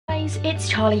loves, it's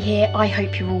Charlie here. I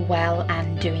hope you're all well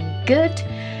and doing good.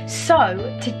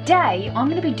 So today I'm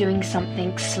going to be doing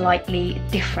something slightly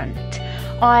different.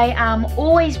 I am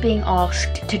always being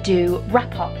asked to do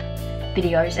wrap-up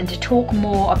videos and to talk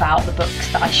more about the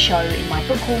books that I show in my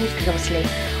book hauls, because obviously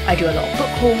I do a lot of book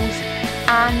hauls,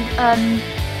 and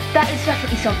that is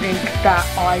definitely something that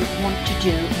I want to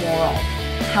do more of.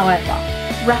 However,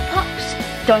 wrap-ups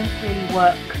don't really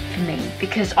work for me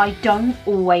because I don't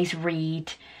always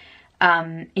read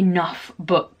enough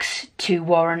books to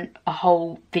warrant a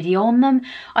whole video on them.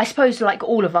 I suppose, like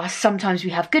all of us, sometimes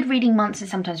we have good reading months and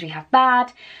sometimes we have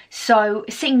bad. So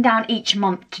sitting down each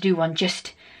month to do one,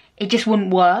 it just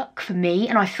wouldn't work for me,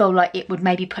 and I feel like it would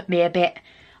maybe put me a bit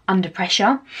under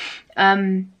pressure.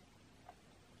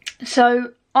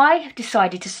 So I have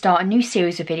decided to start a new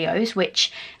series of videos,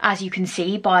 which, as you can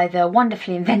see by the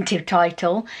wonderfully inventive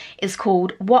title, is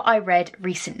called What I Read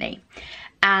Recently.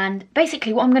 And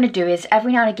basically what I'm going to do is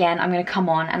every now and again I'm going to come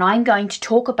on and I'm going to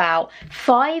talk about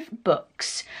 5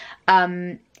 books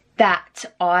that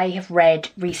I have read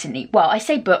recently. Well, I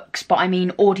say books, but I mean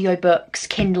audiobooks,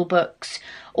 Kindle books,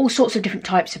 all sorts of different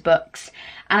types of books.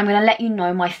 And I'm going to let you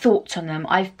know my thoughts on them.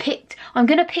 I'm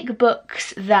going to pick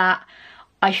books that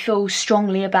I feel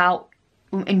strongly about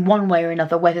in one way or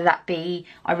another, whether that be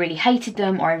I really hated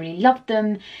them or I really loved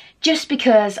them, just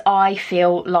because I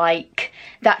feel like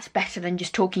that's better than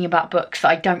just talking about books that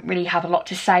I don't really have a lot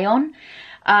to say on.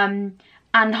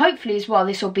 And hopefully as well,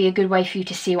 this will be a good way for you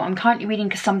to see what I'm currently reading,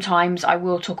 because sometimes I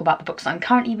will talk about the books that I'm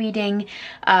currently reading.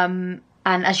 And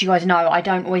as you guys know, I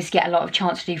don't always get a lot of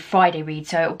chance to do Friday read,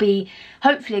 so it'll be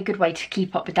hopefully a good way to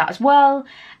keep up with that as well.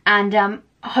 And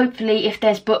hopefully if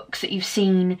there's books that you've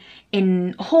seen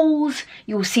in hauls,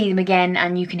 you'll see them again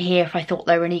and you can hear if I thought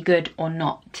they were any good or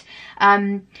not.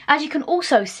 As you can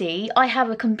also see, I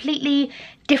have a completely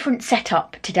different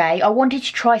setup today. I wanted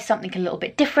to try something a little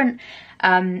bit different.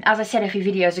 As I said a few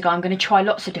videos ago, I'm going to try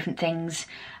lots of different things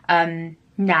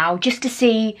now, just to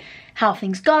see how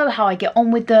things go, how I get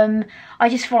on with them. I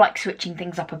just feel like switching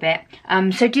things up a bit.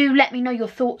 So do let me know your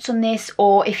thoughts on this,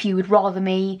 or if you would rather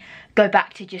me go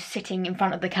back to just sitting in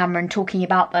front of the camera and talking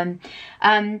about them.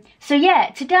 So yeah,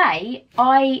 today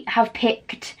I have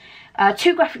picked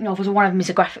 2 graphic novels. One of them is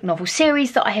a graphic novel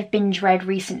series that I have binge read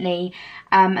recently,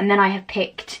 and then I have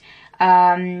picked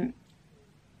a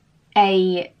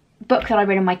book that I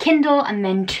read on my Kindle, and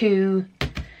then two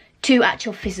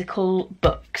actual physical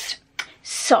books.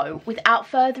 So without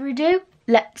further ado,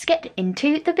 let's get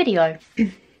into the video.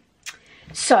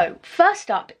 So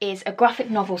first up is a graphic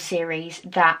novel series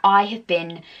that I have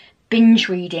been binge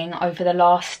reading over the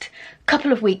last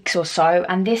couple of weeks or so,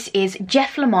 and this is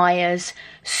Jeff Lemire's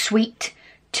Sweet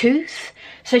Tooth.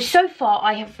 So far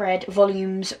I have read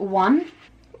volumes 1,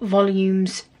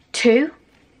 volumes 2,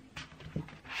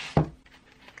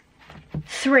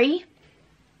 3,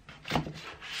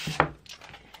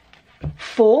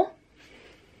 4,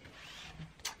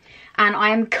 and I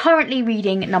am currently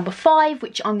reading number 5,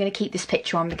 which I'm going to keep this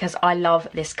picture on because I love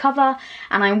this cover,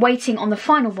 and I'm waiting on the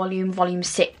final volume, volume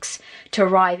 6, to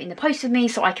arrive in the post with me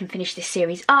so I can finish this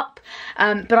series up.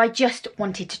 But I just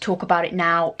wanted to talk about it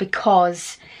now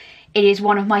because it is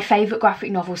one of my favourite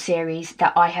graphic novel series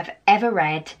that I have ever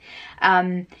read.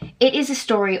 It is a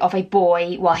story of a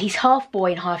boy, well, he's half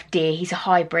boy and half deer, he's a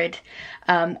hybrid,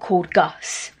 called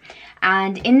Gus.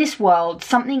 And in this world,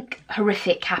 something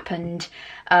horrific happened,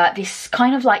 this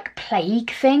kind of like plague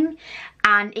thing,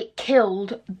 and it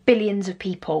killed billions of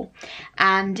people.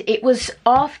 And it was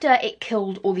after it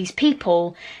killed all these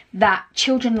people that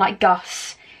children like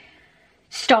Gus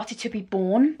started to be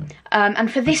born,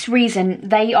 and for this reason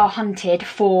they are hunted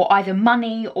for either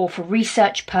money or for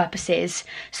research purposes.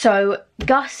 So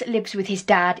Gus lives with his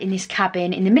dad in this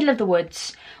cabin in the middle of the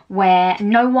woods where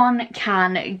no one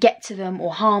can get to them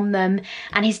or harm them,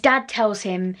 and his dad tells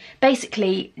him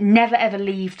basically never ever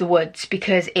leave the woods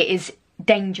because it is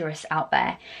dangerous out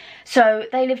there. So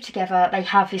they live together, they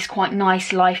have this quite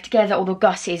nice life together, although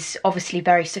Gus is obviously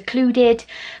very secluded.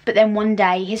 But then one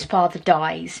day his father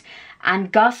dies,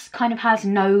 and Gus kind of has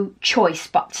no choice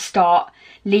but to start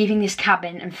leaving this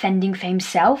cabin and fending for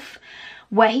himself,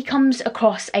 where he comes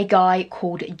across a guy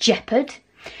called Jepperd.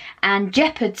 And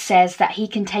Jepperd says that he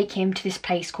can take him to this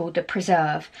place called the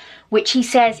Preserve, which he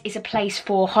says is a place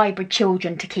for hybrid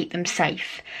children to keep them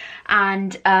safe.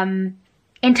 And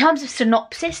in terms of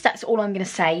synopsis, that's all I'm going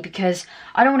to say, because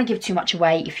I don't want to give too much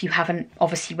away if you haven't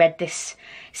obviously read this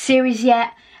series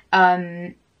yet.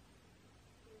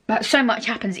 But so much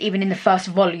happens even in the first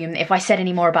volume. If I said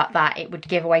any more about that, it would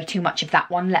give away too much of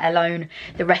that one, let alone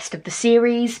the rest of the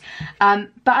series. But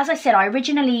as I said, I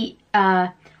originally...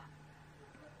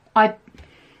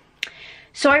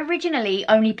 So I originally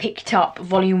only picked up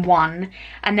volume 1,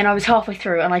 and then I was halfway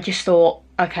through and I just thought,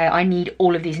 okay, I need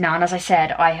all of these now. And as I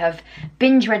said, I have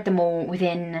binge read them all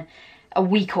within a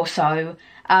week or so.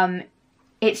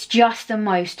 It's just the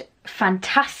most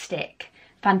fantastic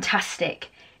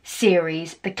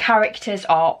series. The characters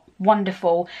are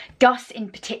wonderful. Gus in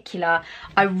particular,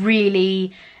 I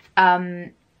really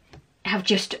have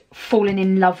just fallen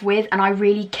in love with, and I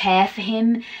really care for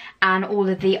him, and all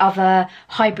of the other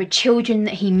hybrid children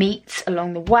that he meets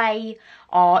along the way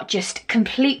are just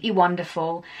completely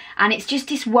wonderful. And it's just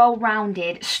this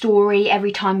well-rounded story.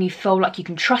 Every time you feel like you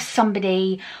can trust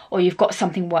somebody or you've got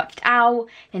something worked out,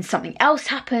 then something else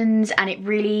happens, and it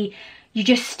really, you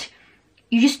just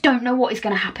don't know what is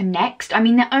going to happen next. I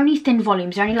mean, they're only thin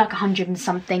volumes, they're only like 100 and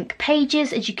something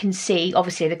pages, as you can see.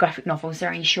 Obviously the graphic novels,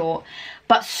 they're only short,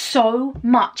 but so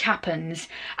much happens,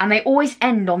 and they always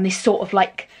end on this sort of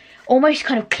like almost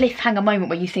kind of cliffhanger moment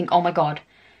where you think, oh my god,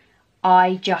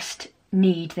 I just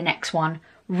need the next one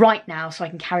right now so I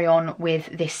can carry on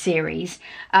with this series.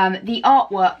 The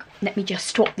artwork, let me just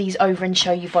swap these over and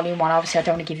show you volume 1. Obviously I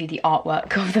don't want to give you the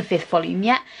artwork of the 5th volume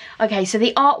yet. Okay, so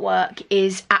the artwork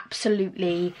is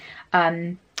absolutely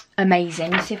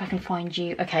amazing. Let's see if I can find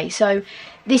you. Okay, so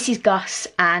this is Gus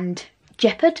and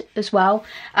Jeopard as well.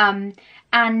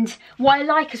 And what I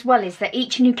like as well is that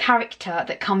each new character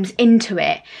that comes into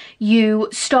it, you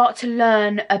start to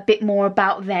learn a bit more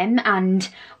about them and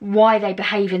why they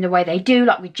behave in the way they do.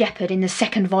 Like with Jeopard, in the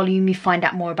 2nd volume, you find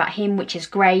out more about him, which is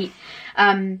great.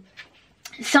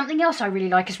 Something else I really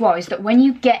like as well is that when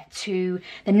you get to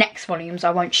the next volumes,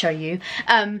 I won't show you,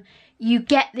 you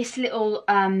get this little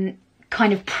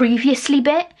kind of previously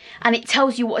bit, and it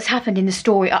tells you what has happened in the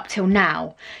story up till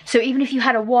now. So even if you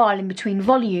had a while in between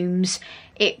volumes,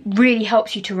 it really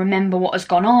helps you to remember what has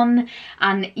gone on.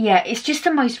 And yeah, it's just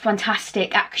the most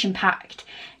fantastic action-packed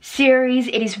series.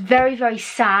 It is very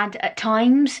sad at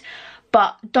times,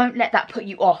 but don't let that put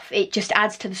you off. It just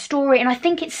adds to the story, and I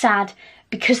think it's sad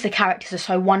because the characters are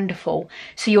so wonderful,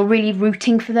 so you're really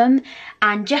rooting for them.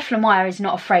 And Jeff Lemire is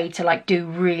not afraid to like do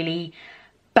really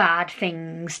bad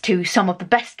things to some of the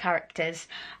best characters,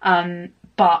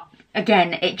 but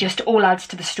again, it just all adds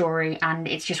to the story, and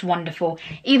it's just wonderful.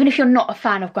 Even if you're not a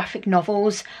fan of graphic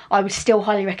novels, I would still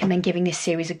highly recommend giving this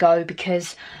series a go,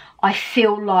 because I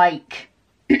feel like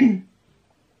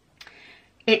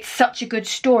it's such a good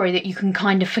story that you can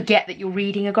kind of forget that you're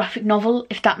reading a graphic novel,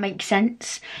 if that makes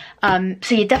sense. So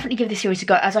yeah, definitely give this series a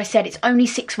go. As I said, it's only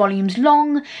 6 volumes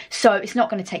long, so it's not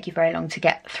going to take you very long to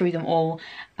get through them all.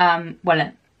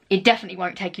 Well, it definitely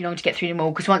won't take you long to get through them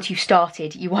all, because once you've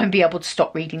started, you won't be able to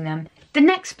stop reading them. The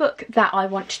next book that I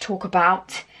want to talk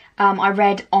about, I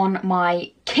read on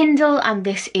my Kindle, and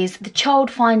this is The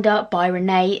Childfinder by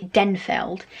Renee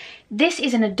Denfeld. This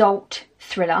is an adult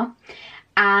thriller,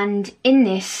 and in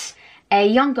this, a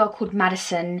young girl called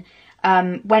Madison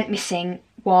went missing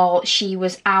while she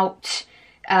was out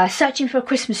searching for a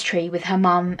Christmas tree with her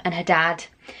mum and her dad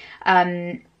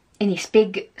in this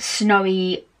big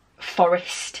snowy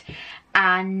forest,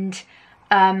 and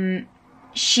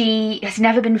she has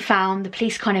never been found. The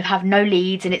police kind of have no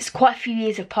leads, and it's quite a few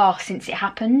years have passed since it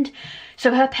happened.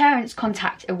 So her parents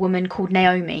contact a woman called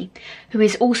Naomi, who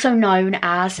is also known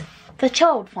as the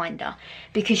Childfinder,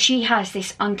 because she has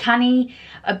this uncanny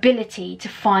ability to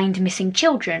find missing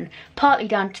children, partly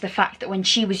down to the fact that when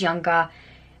she was younger,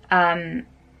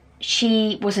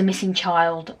 she was a missing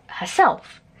child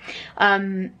herself.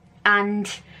 And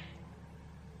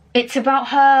it's about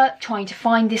her trying to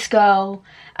find this girl,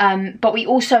 but we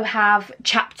also have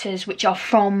chapters which are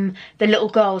from the little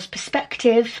girl's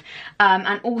perspective,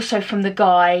 and also from the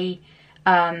guy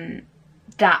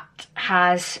that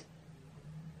has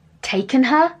taken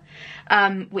her,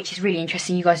 which is really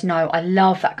interesting. You guys know I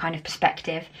love that kind of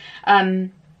perspective.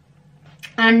 And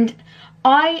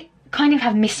I kind of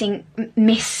have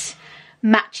mismatched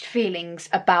feelings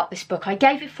about this book. I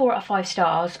gave it 4 out of 5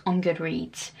 stars on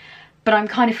Goodreads, but I'm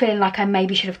kind of feeling like I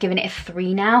maybe should have given it a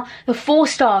 3 now. The 4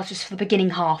 stars was for the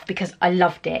beginning half, because I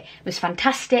loved it. It was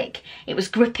fantastic, it was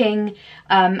gripping,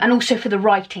 and also for the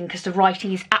writing, because the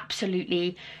writing is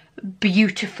absolutely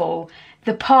beautiful.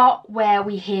 The part where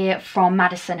we hear from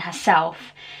Madison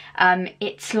herself,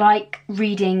 it's like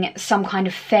reading some kind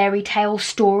of fairy tale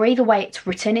story. The way it's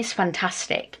written is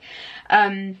fantastic.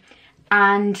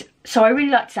 And so I really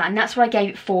liked that, and that's what I gave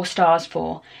it 4 stars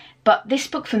for. But this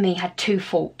book for me had 2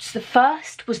 faults. The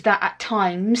first was that at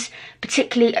times,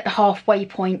 particularly at the halfway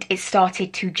point, it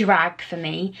started to drag for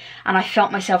me, and I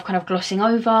felt myself kind of glossing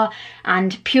over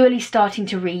and purely starting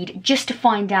to read just to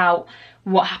find out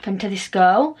what happened to this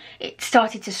girl. It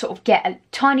started to sort of get a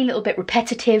tiny little bit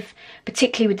repetitive,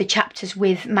 particularly with the chapters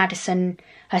with Madison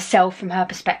herself from her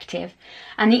perspective.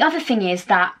 And the other thing is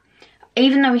that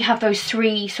even though we have those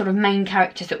three sort of main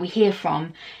characters that we hear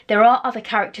from, there are other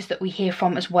characters that we hear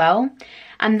from as well.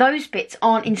 And those bits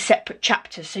aren't in separate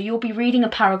chapters. So you'll be reading a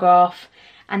paragraph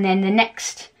and then the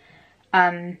next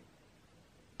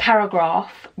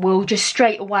paragraph will just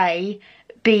straight away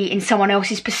be in someone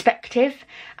else's perspective.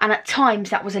 And at times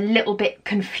that was a little bit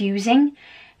confusing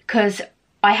because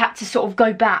I had to sort of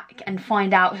go back and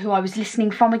find out who I was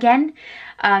listening from again.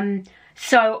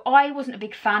 So I wasn't a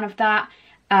big fan of that.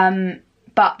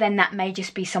 But then that may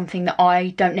just be something that I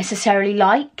don't necessarily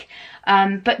like.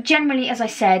 But generally, as I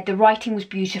said, the writing was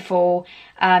beautiful.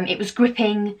 It was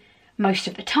gripping most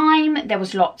of the time. There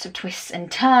was lots of twists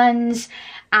and turns.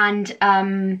 And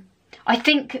I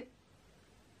think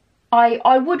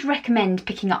I would recommend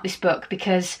picking up this book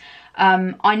because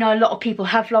I know a lot of people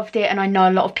have loved it, and I know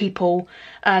a lot of people,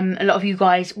 a lot of you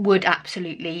guys would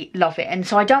absolutely love it. And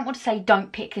so I don't want to say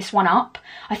don't pick this one up.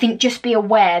 I think just be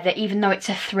aware that even though it's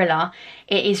a thriller,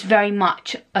 it is very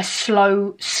much a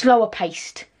slower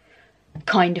paced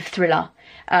kind of thriller,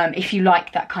 if you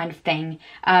like that kind of thing.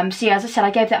 So yeah, as I said,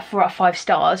 I gave that 4 out of 5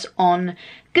 stars on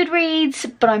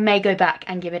Goodreads, but I may go back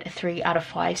and give it a 3 out of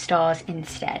 5 stars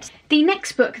instead. The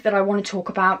next book that I want to talk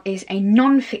about is a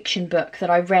non-fiction book that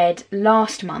I read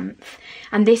last month,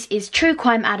 and this is True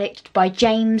Crime Addict by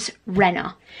James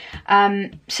Renner.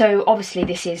 So obviously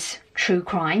this is true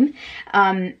crime,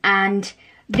 and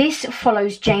this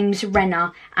follows James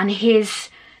Renner and his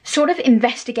sort of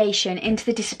investigation into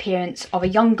the disappearance of a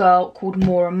young girl called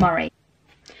Maura Murray.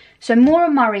 So Maura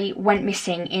Murray went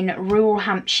missing in rural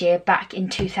Hampshire back in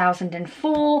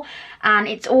 2004, and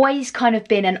it's always kind of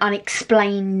been an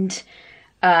unexplained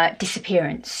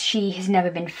disappearance. She has never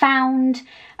been found.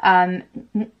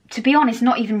 To be honest,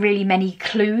 not even really many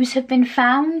clues have been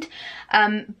found,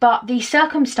 but the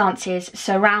circumstances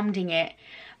surrounding it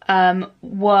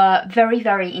were very,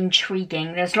 very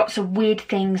intriguing. There's lots of weird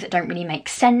things that don't really make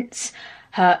sense.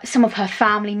 Some of her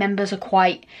family members are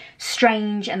quite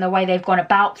strange, and the way they've gone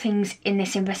about things in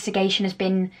this investigation has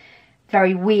been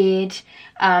very weird.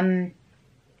 And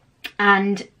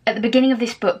at the beginning of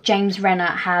this book, James Renner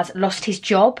has lost his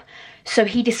job, so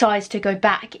he decides to go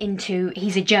back into,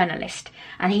 he's a journalist,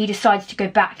 and he decides to go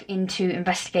back into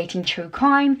investigating true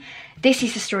crime. This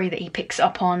is the story that he picks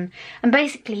up on, and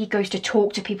basically he goes to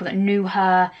talk to people that knew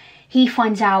her. He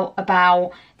finds out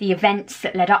about the events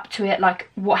that led up to it, like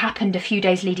what happened a few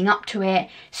days leading up to it,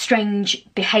 strange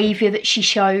behaviour that she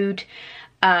showed,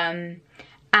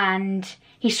 and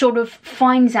he sort of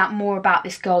finds out more about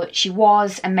this girl that she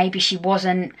was, and maybe she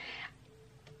wasn't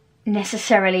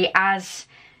necessarily as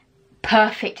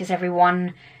perfect as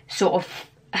everyone sort of,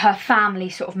 her family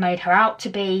sort of made her out to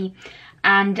be.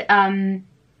 And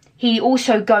he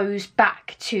also goes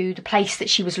back to the place that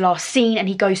she was last seen, and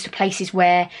he goes to places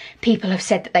where people have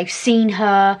said that they've seen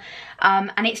her,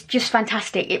 and it's just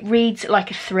fantastic. It reads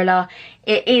like a thriller.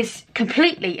 It is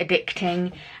completely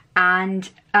addicting, and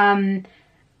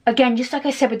again, just like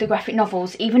I said with the graphic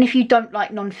novels, even if you don't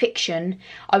like non-fiction,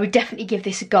 I would definitely give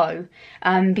this a go,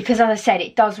 because as I said,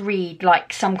 it does read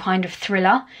like some kind of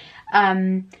thriller.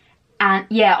 And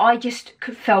yeah, I just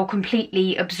felt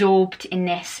completely absorbed in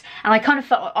this, and I kind of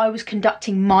felt like I was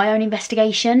conducting my own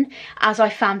investigation as I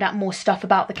found out more stuff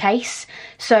about the case.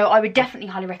 So I would definitely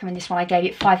highly recommend this one. I gave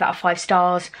it 5 out of 5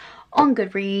 stars on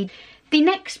Goodreads. The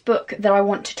next book that I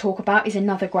want to talk about is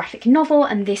another graphic novel,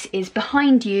 and this is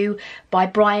Behind You by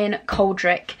Brian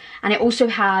Coldrick, and it also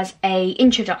has an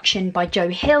introduction by Joe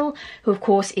Hill, who of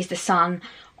course is the son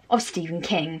of Stephen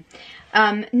King.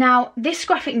 Now, this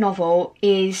graphic novel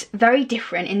is very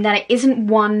different in that it isn't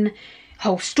one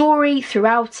whole story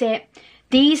throughout it.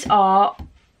 These are,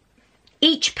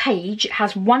 each page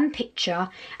has one picture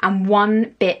and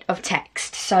one bit of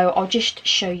text. So I'll just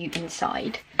show you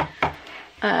inside.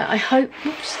 I hope,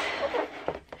 oops.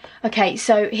 Okay,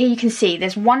 so here you can see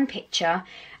there's one picture,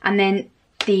 and then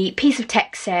the piece of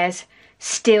text says,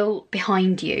 "Still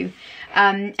behind you."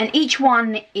 And each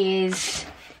one is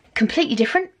completely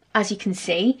different, as you can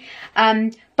see,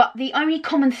 but the only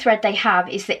common thread they have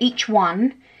is that each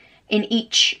one, in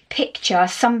each picture,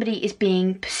 somebody is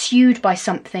being pursued by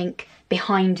something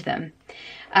behind them.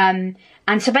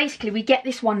 And so basically we get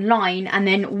this one line, and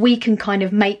then we can kind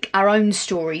of make our own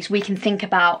stories. We can think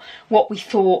about what we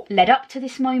thought led up to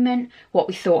this moment, what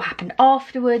we thought happened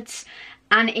afterwards,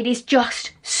 and it is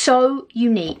just so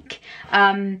unique.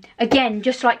 Again,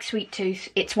 just like Sweet Tooth,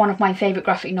 it's one of my favourite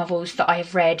graphic novels that I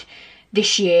have read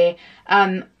this year.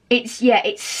 It's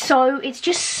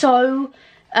just so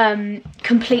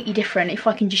completely different. If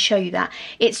I can just show you that.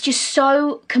 It's just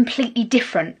so completely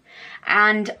different,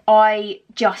 and I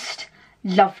just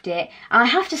loved it. And I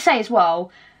have to say as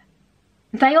well,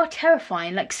 they are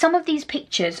terrifying. Like, some of these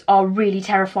pictures are really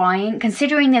terrifying,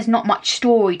 considering there's not much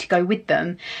story to go with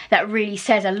them. That really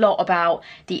says a lot about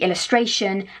the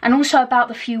illustration and also about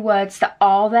the few words that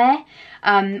are there.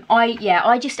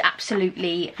 I just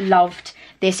absolutely loved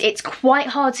this. It's quite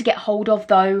hard to get hold of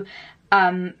though,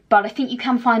 but I think you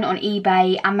can find it on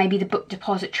eBay and maybe the Book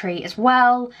Depository as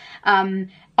well.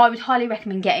 I would highly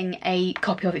recommend getting a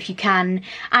copy of it if you can.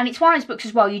 And it's one of those books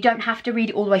as well, you don't have to read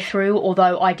it all the way through,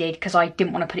 although I did because I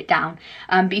didn't want to put it down.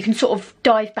 But you can sort of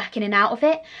dive back in and out of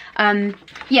it.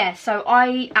 Yeah, so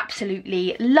I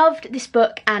absolutely loved this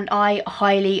book and I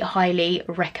highly, highly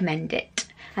recommend it.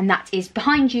 And that is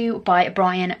Behind You by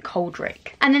Brian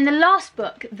Coldrick. And then the last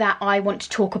book that I want to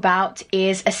talk about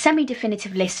is a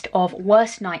semi-definitive list of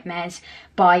worst nightmares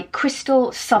by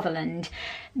Crystal Sutherland.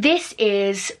 This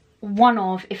is one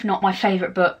of, if not my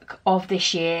favourite book of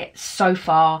this year so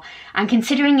far, and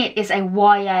considering it is a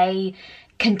YA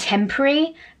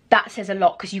contemporary, that says a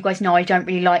lot, because you guys know I don't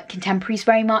really like contemporaries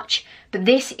very much, but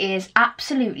this is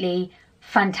absolutely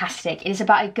fantastic. It is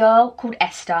about a girl called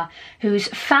Esther whose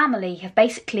family have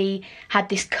basically had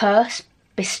this curse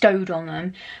bestowed on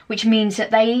them, which means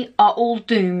that they are all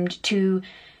doomed to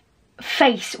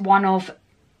face one of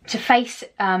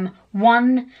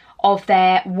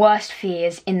their worst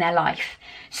fears in their life.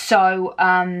 So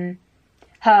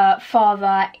her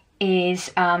father is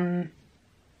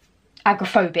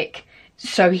agoraphobic,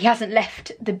 so he hasn't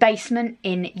left the basement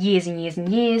in years and years and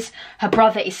years. Her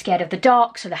brother is scared of the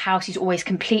dark, so the house is always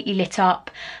completely lit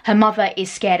up. Her mother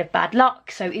is scared of bad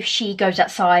luck, so if she goes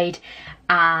outside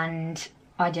and,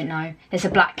 I don't know, there's a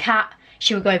black cat,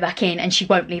 she will go back in and she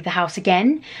won't leave the house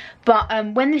again. But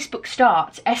when this book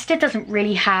starts, Esther doesn't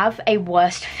really have a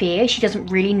worst fear. She doesn't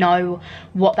really know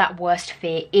what that worst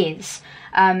fear is.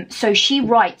 So she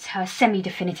writes her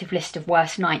semi-definitive list of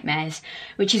worst nightmares,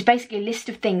 which is basically a list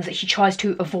of things that she tries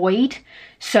to avoid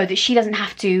so that she doesn't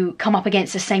have to come up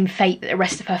against the same fate that the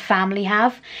rest of her family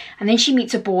have. And then she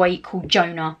meets a boy called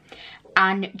Jonah.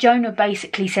 And Jonah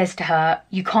basically says to her,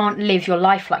 you can't live your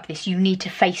life like this. You need to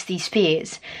face these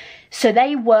fears. So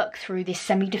they work through this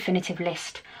semi-definitive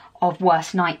list of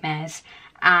worst nightmares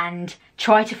and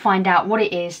try to find out what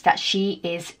it is that she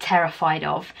is terrified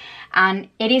of. And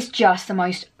it is just the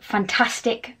most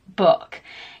fantastic book.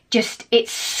 Just,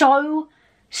 it's so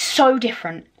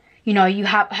different. You know, you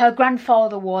have, her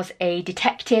grandfather was a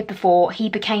detective before he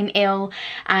became ill,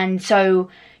 and so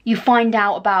you find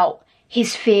out about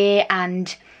his fear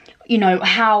and, you know,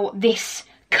 how this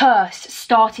curse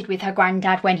started with her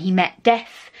granddad when he met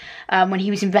death. When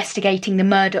he was investigating the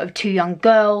murder of 2 young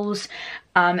girls.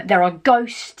 There are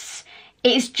ghosts.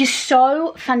 It is just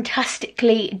so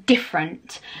fantastically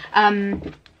different.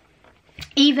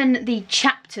 Even the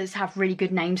chapters have really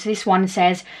good names. This one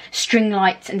says String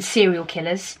Lights and Serial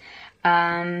Killers.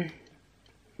 What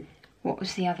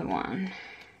was the other one?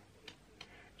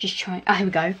 Just trying. Oh, here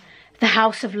we go. The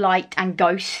House of Light and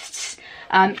Ghosts.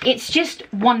 It's just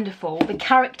wonderful. The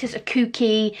characters are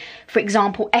kooky. For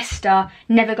example, Esther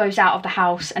never goes out of the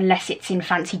house unless it's in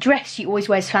fancy dress. She always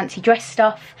wears fancy dress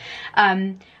stuff.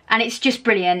 And it's just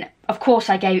brilliant. Of course,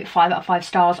 I gave it 5 out of 5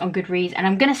 stars on Goodreads. And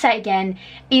I'm going to say it again,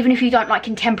 even if you don't like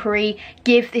contemporary,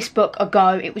 give this book a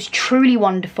go. It was truly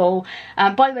wonderful.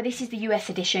 By the way, this is the US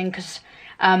edition because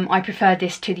I preferred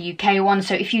this to the UK one.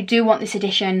 So if you do want this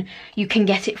edition, you can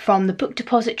get it from the Book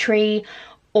Depository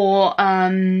or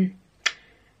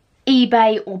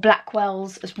eBay or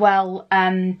Blackwell's as well.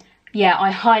 Yeah,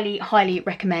 I highly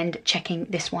recommend checking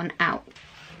this one out.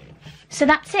 So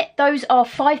that's it. Those are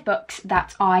 5 books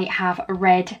that I have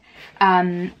read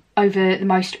over the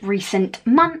most recent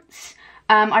months.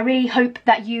 I really hope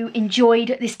that you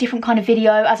enjoyed this different kind of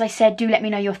video. As I said, do let me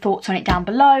know your thoughts on it down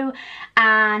below.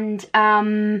 And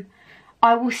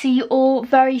I will see you all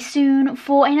very soon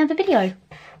for another video.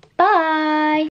 Bye!